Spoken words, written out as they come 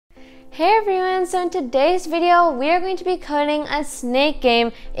Hey everyone, so in today's video, we are going to be coding a snake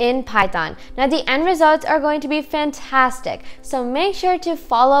game in Python. Now the end results are going to be fantastic, so make sure to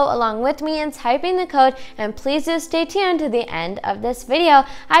follow along with me in typing the code, and please do stay tuned to the end of this video.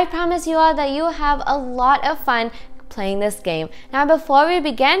 I promise you all that you will have a lot of fun playing this game. Now before we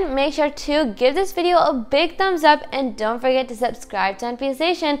begin, make sure to give this video a big thumbs up and don't forget to subscribe to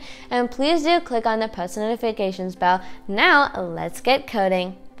NPStation, and please do click on the post notifications bell. Now let's get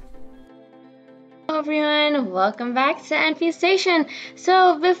coding. Hello everyone, welcome back to NPStation.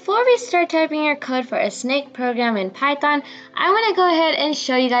 So before we start typing your code for a snake program in Python, I want to go ahead and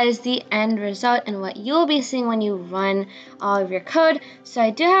show you guys the end result and what you'll be seeing when you run all of your code. So I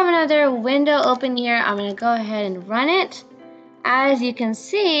do have another window open here. I'm going to go ahead and run it. As you can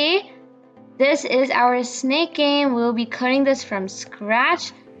see, this is our snake game. We'll be coding this from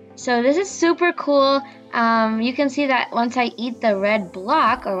scratch. So this is super cool. You can see that once I eat the red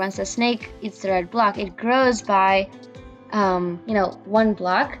block, or once the snake eats the red block, it grows by, one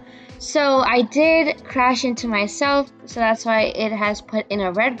block. So I did crash into myself, so that's why it has put in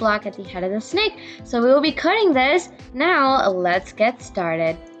a red block at the head of the snake. So we will be coding this. Now let's get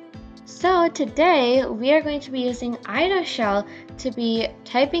started. So today we are going to be using idle to be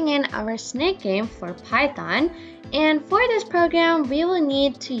typing in our snake game for Python. And for this program, we will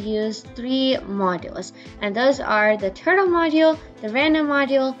need to use 3 modules. And those are the turtle module, the random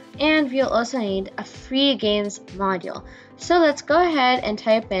module, and we'll also need a free games module. So let's go ahead and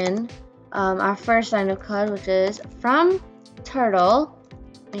type in our first line of code, which is from turtle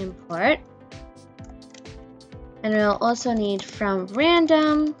import. And we'll also need from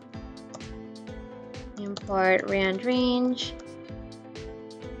random import rand range.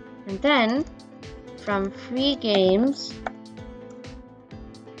 And then from free games,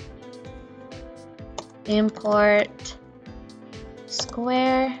 import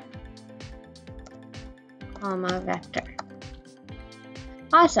square, comma vector.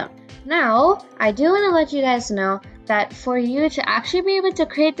 Awesome. Now, I do want to let you guys know that for you to actually be able to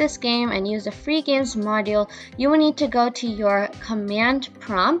create this game and use the free games module, you will need to go to your command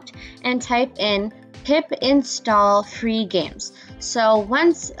prompt and type in pip install free games. So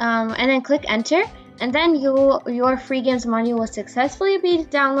once, and then click enter. And then your free games module will successfully be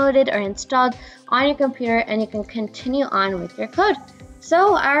downloaded or installed on your computer, and you can continue on with your code.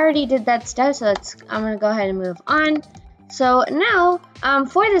 So I already did that step, so I'm going to go ahead and move on. So now,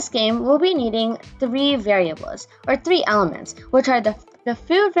 for this game, we'll be needing 3 variables, or 3 elements, which are the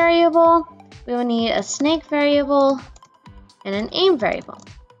food variable, we will need a snake variable, and an aim variable.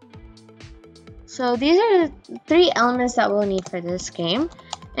 So these are the 3 elements that we'll need for this game.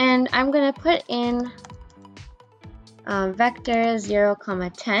 And I'm going to put in vector 0,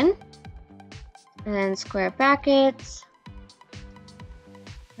 10, and then square brackets,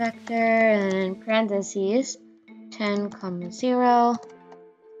 vector, and then parentheses, 10, 0.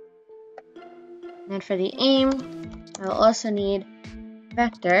 And then for the aim, I'll also need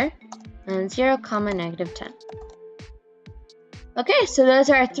vector, and 0, -10. Okay, so those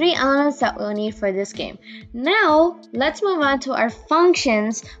are our 3 elements that we'll need for this game. Now, let's move on to our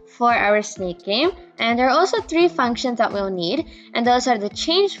functions for our snake game. And there are also 3 functions that we'll need, and those are the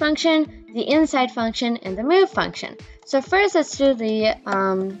change function, the inside function, and the move function. So first, let's do the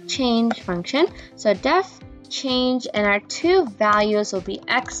change function. So def change, and our 2 values will be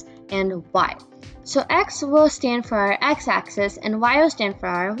x and y. So x will stand for our x-axis, and y will stand for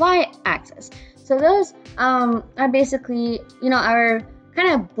our y-axis. So those are basically, our kind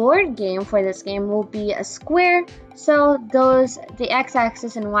of board game for this game will be a square. So the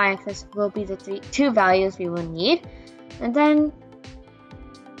x-axis and y-axis will be the 2 values we will need. And then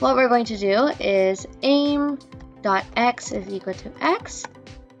what we're going to do is aim.x is equal to x,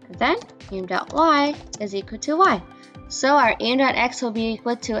 and then aim.y is equal to y. So our aim.x will be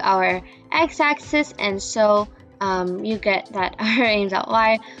equal to our x-axis, and so you get that our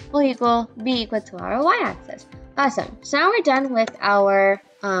aim.y will be equal to our y-axis. Awesome. So now we're done with our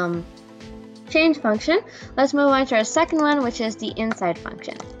change function. Let's move on to our second one, which is the inside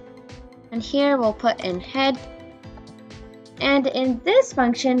function. And here we'll put in head. And in this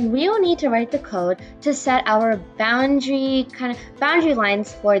function, we will need to write the code to set our boundary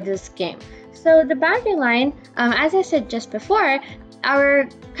lines for this game. So the boundary line, as I said just before, our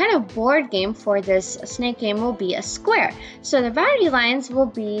kind of board game for this snake game will be a square. So the boundary lines will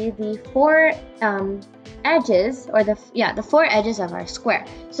be the 4 edges, or the 4 edges of our square.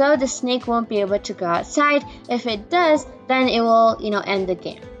 So the snake won't be able to go outside. If it does, then it will, end the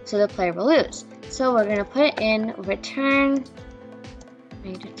game. So the player will lose. So we're going to put in return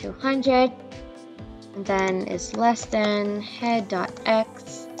 -200, and then is less than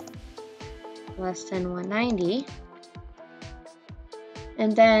head.x less than 190.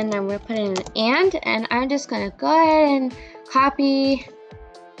 And then I'm going to put in an and I'm just going to go ahead and copy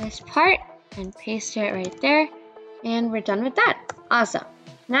this part and paste it right there. And we're done with that. Awesome.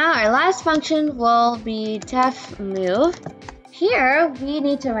 Now our last function will be def move. Here we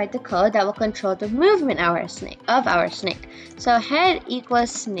need to write the code that will control the movement of our snake. So head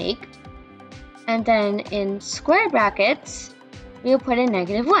equals snake, and then in square brackets we'll put in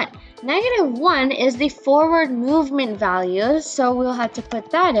 -1. -1 is the forward movement value, so we'll have to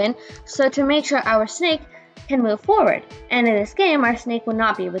put that in so to make sure our snake can move forward. And in this game, our snake will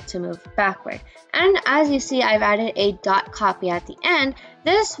not be able to move backward. And as you see, I've added a dot copy at the end.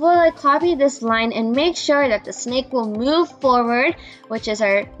 This will copy this line and make sure that the snake will move forward, which is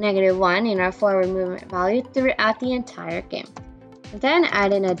our -1 in our forward movement value throughout the entire game. And then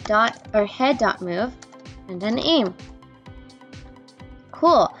add in a dot or head dot move, and then aim.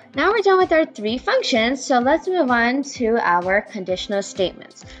 Cool. Now we're done with our 3 functions, so let's move on to our conditional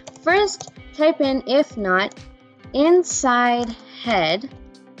statements. First, type in if not inside head,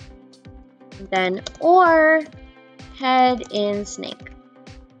 then or head in snake.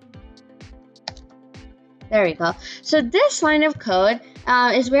 There we go. So this line of code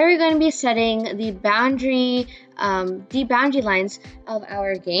is where we're going to be setting the boundary lines of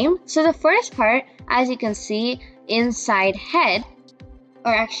our game. So the first part, as you can see, inside head,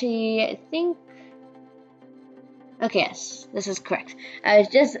 or actually, I think, okay, yes, this is correct. I was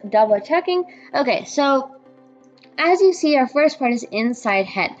just double checking. Okay, so as you see, our first part is inside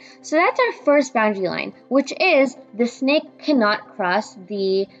head. So that's our first boundary line, which is the snake cannot cross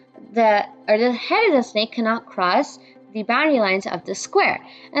the head of the snake cannot cross the boundary lines of the square.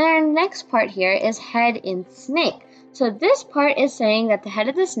 And our next part here is head in snake. So this part is saying that the head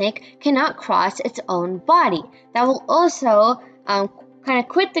of the snake cannot cross its own body. That will also kind of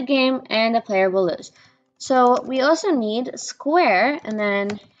quit the game and the player will lose. So we also need square and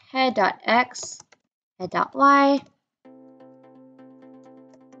then head.x, head.y,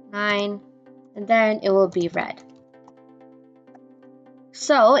 9, and then it will be red.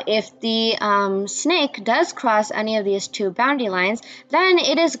 So if the snake does cross any of these 2 boundary lines, then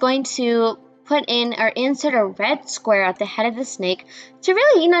it is going to put in or insert a red square at the head of the snake to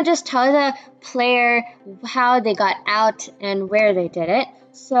really, just tell the player how they got out and where they did it.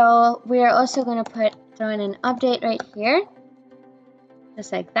 So we are also going to throw in an update right here,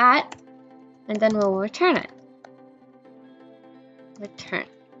 just like that, and then we'll return it. Return.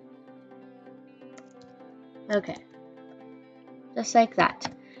 Okay, just like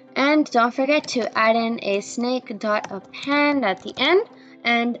that. And don't forget to add in a snake.append at the end,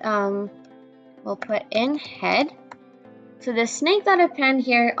 and we'll put in head. So the snake.append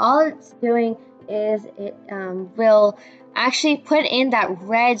here, all it's doing is it will actually put in that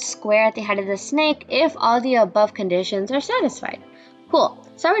red square at the head of the snake if all the above conditions are satisfied. Cool.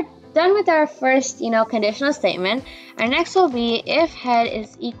 So we're done with our first, conditional statement. Our next will be if head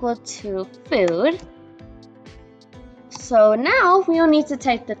is equal to food. So now we will need to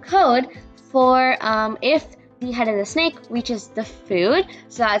type the code for if the head of the snake reaches the food.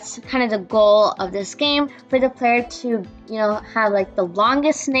 So that's kind of the goal of this game, for the player to, have like the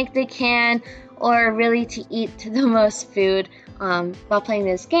longest snake they can, or really to eat the most food while playing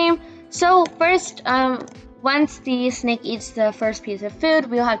this game. So first, once the snake eats the first piece of food,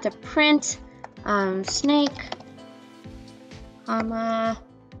 we'll have to print snake, comma,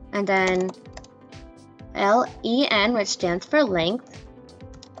 and then len, which stands for length,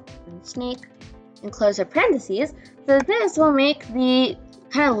 and snake, and close the parentheses. So this will make the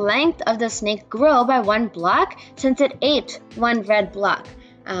kind of length of the snake grow by 1 block since it ate 1 red block.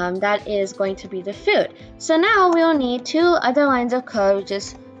 That is going to be the food. So now we will need 2 other lines of code, which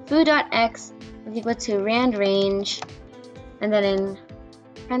is food.x is equal to rand range, and then in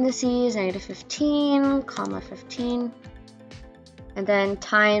parentheses -15, comma 15, and then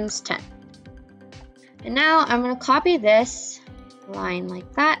times 10. And now I'm going to copy this line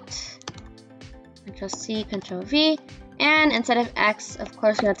like that. Ctrl+C, Ctrl+V, and instead of X, of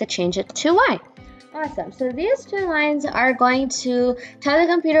course, we have to change it to Y. Awesome. So these 2 lines are going to tell the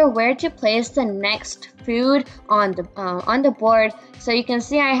computer where to place the next food on the board. So you can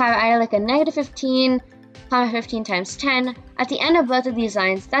see I have like a -15, comma 15 times 10 at the end of both of these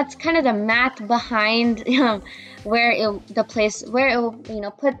lines. That's kind of the math behind where it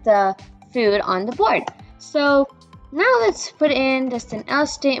will put the food on the board. So now let's put in just an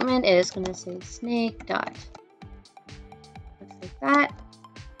else statement. It is going to say snake dot, looks like that.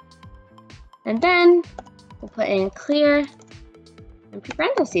 And then we'll put in clear and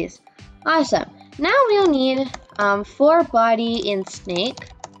parentheses. Awesome. Now we'll need for body in snake,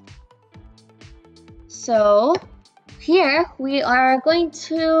 So here we are going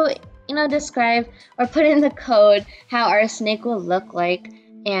to, describe or put in the code how our snake will look like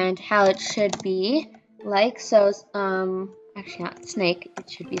and how it should be like. So, actually not snake, it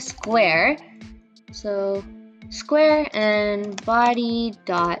should be square. So square and body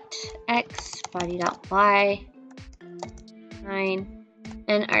dot x, body dot y, 9,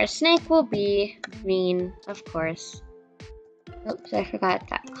 and our snake will be green, of course. Oops, I forgot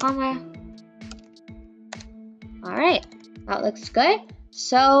that comma. Alright, that looks good.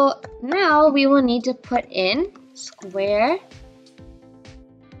 So now we will need to put in square.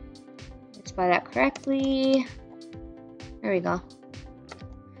 Let's spell that correctly. There we go.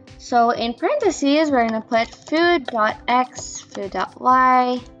 So in parentheses, we're going to put food.x,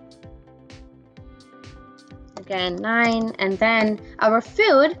 food.y, again 9, and then our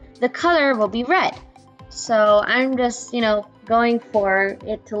food, the color will be red. So I'm just, going for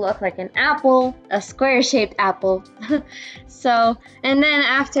it to look like an apple, a square-shaped apple. So, and then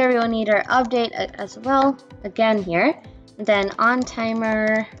after we will need our update as well, again here, and then on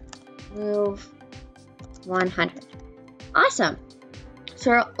timer, move 100. Awesome.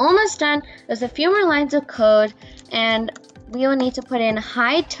 So we're almost done. There's a few more lines of code, and we will need to put in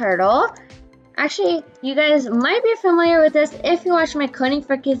hi turtle. Actually, you guys might be familiar with this if you watch my Coding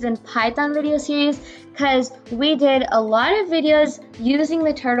for Kids in Python video series, because we did a lot of videos using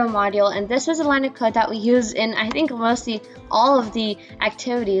the turtle module, and this was a line of code that we used in, I think, mostly all of the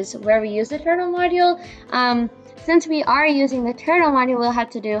activities where we use the turtle module. Since we are using the turtle module, we'll have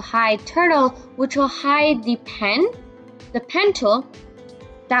to do hi turtle, which will hide the pen tool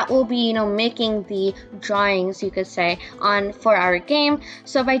that will be, making the drawings, you could say, for our game.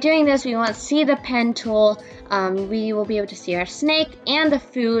 So by doing this, we won't see the pen tool. We will be able to see our snake and the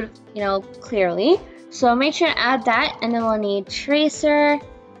food, clearly. So make sure to add that, and then we'll need tracer,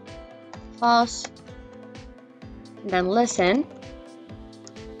 false, and then listen,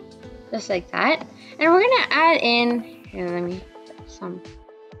 just like that. And we're gonna add in, here, let me put some,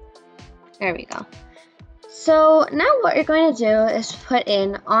 there we go. So now what you're going to do is put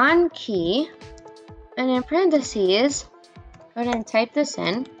in on key, and in parentheses, go ahead and type this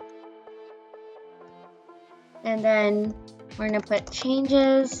in. And then we're going to put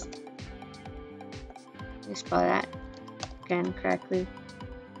changes. Let me spell that again correctly.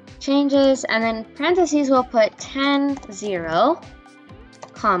 Changes, and then parentheses we'll put 10, 0,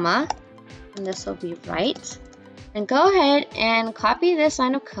 comma, and this will be right. And go ahead and copy this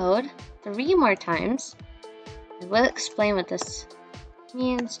line of code 3 more times. I will explain what this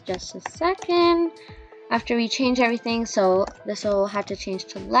means just a second. After we change everything, so this will have to change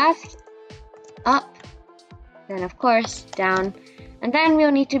to left, up, then of course down, and then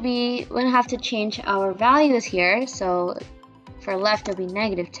we'll have to change our values here. So for left it'll be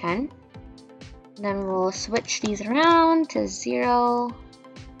 -10. Then we'll switch these around to 0,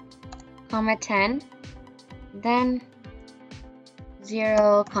 10, then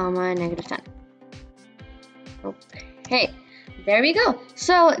 0, -10. Okay, there we go.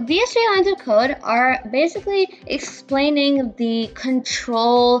 So these 3 lines of code are basically explaining the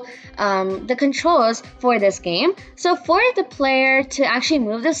controls for this game. So for the player to actually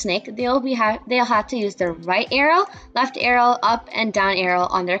move the snake, they'll have to use the right arrow, left arrow, up and down arrow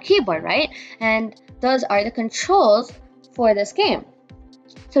on their keyboard, right? And those are the controls for this game.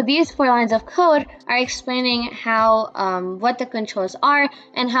 So these 4 lines of code are explaining how what the controls are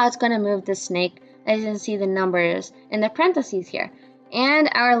and how it's going to move the snake. As you can see the numbers in the parentheses here. And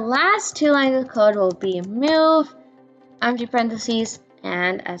our last 2 lines of code will be move, empty parentheses,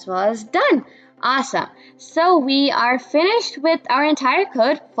 and as well as done. Awesome. So we are finished with our entire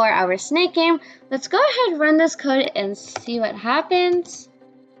code for our snake game. Let's go ahead and run this code and see what happens.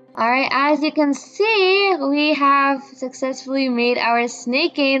 Alright, as you can see, we have successfully made our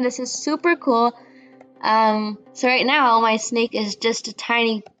snake game. This is super cool. So right now my snake is just a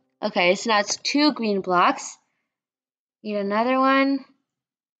tiny. Okay, so now it's 2 green blocks. Need another one.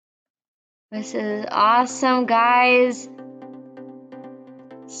 This is awesome, guys.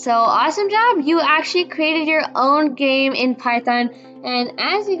 So awesome job. You actually created your own game in Python. And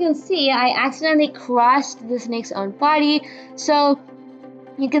as you can see, I accidentally crossed the snake's own body. So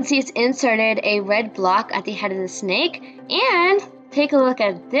you can see it's inserted a red block at the head of the snake. And take a look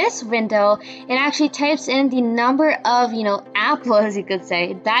at this window. It actually types in the number of, apples, you could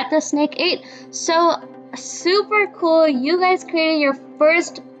say, that the snake ate. So super cool. You guys created your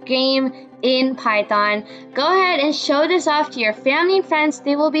first game in Python. Go ahead and show this off to your family and friends.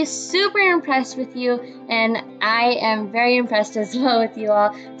 They will be super impressed with you, and I am very impressed as well with you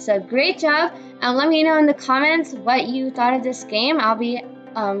all. So great job. Let me know in the comments what you thought of this game. I'll be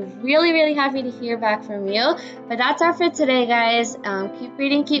Really, really happy to hear back from you. But that's all for today, guys. Keep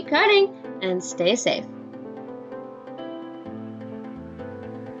reading, keep coding, and stay safe.